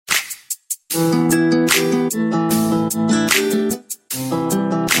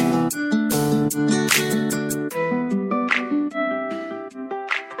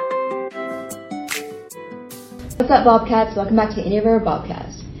up, Bobcats? Welcome back to Any of Our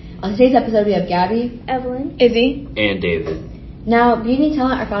Bobcast. On today's episode, we have Gabby, Evelyn, Izzy, and David. Now, beauty and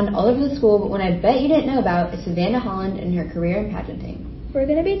talent are found all over the school, but one I bet you didn't know about is Savanna Holland and her career in pageanting. We're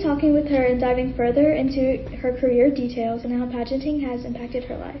going to be talking with her and diving further into her career details and how pageanting has impacted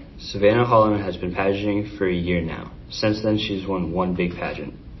her life. Savanna Holland has been pageanting for a year now. Since then, she's won one big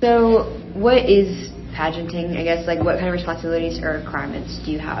pageant. So, what is pageanting? I guess, what kind of responsibilities or requirements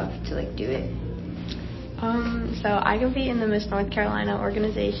do you have to, do it? So I compete in the Miss North Carolina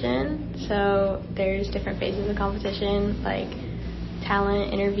organization. So there's different phases of competition, like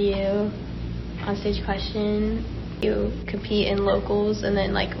talent, interview, onstage question. You compete in locals, and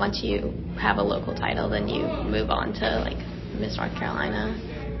then once you have a local title, then you move on to Miss North Carolina.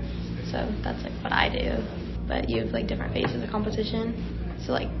 So that's what I do. But you have different phases of competition.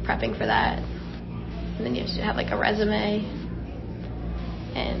 So prepping for that, and then you have to have a resume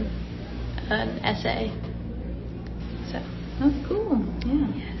and an essay. So that's cool. Yeah.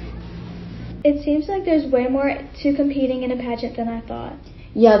 It seems like there's way more to competing in a pageant than I thought.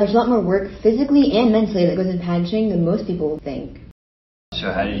 Yeah, there's a lot more work physically and mentally that goes into pageanting than most people think.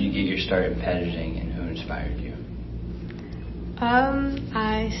 So how did you get your start in pageanting, and who inspired you?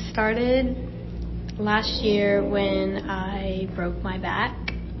 I started last year when I broke my back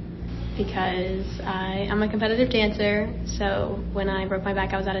because I'm a competitive dancer. So when I broke my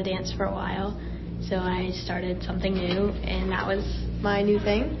back, I was out of dance for a while. So I started something new, and that was my new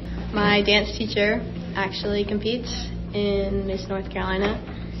thing. My dance teacher actually competes in Miss North Carolina,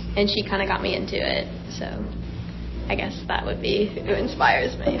 and she kind of got me into it. So I guess that would be who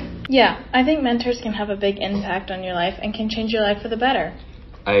inspires me. Yeah, I think mentors can have a big impact on your life and can change your life for the better.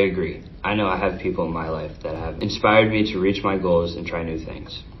 I agree. I know I have people in my life that have inspired me to reach my goals and try new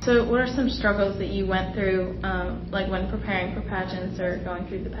things. So what are some struggles that you went through, when preparing for pageants or going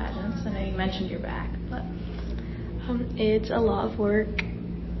through the pageants? I know you mentioned your back, but... It's a lot of work,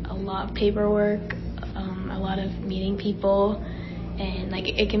 a lot of paperwork, a lot of meeting people, and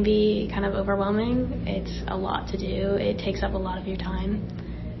it can be kind of overwhelming. It's a lot to do. It takes up a lot of your time,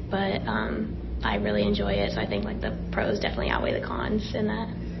 but I really enjoy it, so I think the pros definitely outweigh the cons in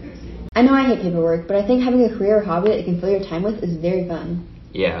that. I know I hate paperwork, but I think having a career or hobby that you can fill your time with is very fun.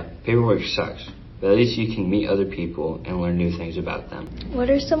 Yeah, paperwork sucks, but at least you can meet other people and learn new things about them. What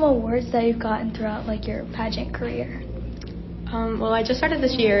are some awards that you've gotten throughout your pageant career? Well, I just started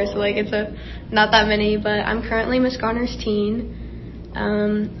this year, so it's not that many, but I'm currently Miss Garner's teen.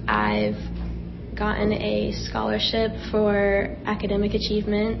 I've gotten a scholarship for academic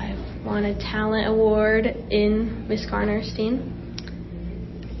achievement. I've won a talent award in Miss Garner's teen.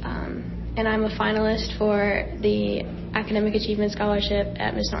 And I'm a finalist for the academic achievement scholarship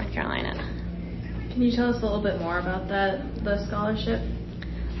at Miss North Carolina. Can you tell us a little bit more about the scholarship?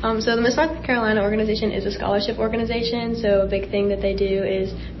 So the Miss North Carolina organization is a scholarship organization, so a big thing that they do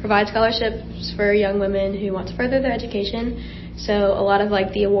is provide scholarships for young women who want to further their education. So a lot of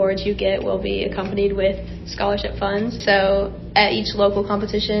the awards you get will be accompanied with scholarship funds. So at each local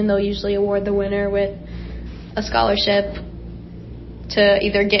competition, they'll usually award the winner with a scholarship to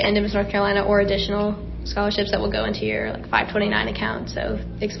either get into Miss North Carolina or additional scholarships that will go into your 529 account, so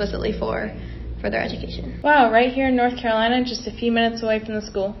explicitly for their education. Wow, right here in North Carolina, just a few minutes away from the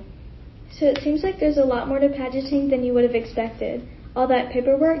school. So it seems like there's a lot more to pageanting than you would have expected. All that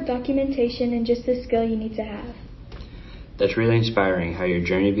paperwork, documentation, and just the skill you need to have. That's really inspiring how your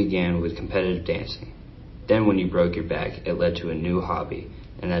journey began with competitive dancing. Then when you broke your back, it led to a new hobby,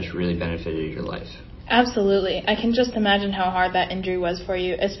 and that's really benefited your life. Absolutely. I can just imagine how hard that injury was for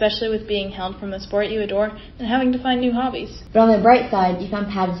you, especially with being held from the sport you adore and having to find new hobbies. But on the bright side, you found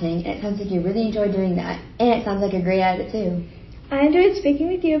pageanting, and it sounds like you really enjoy doing that, and it sounds like you're great at it too. I enjoyed speaking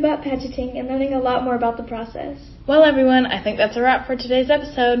with you about pageanting and learning a lot more about the process. Well, everyone, I think that's a wrap for today's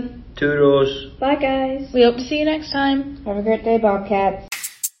episode. Toodles! Bye, guys. We hope to see you next time. Have a great day, Bobcats.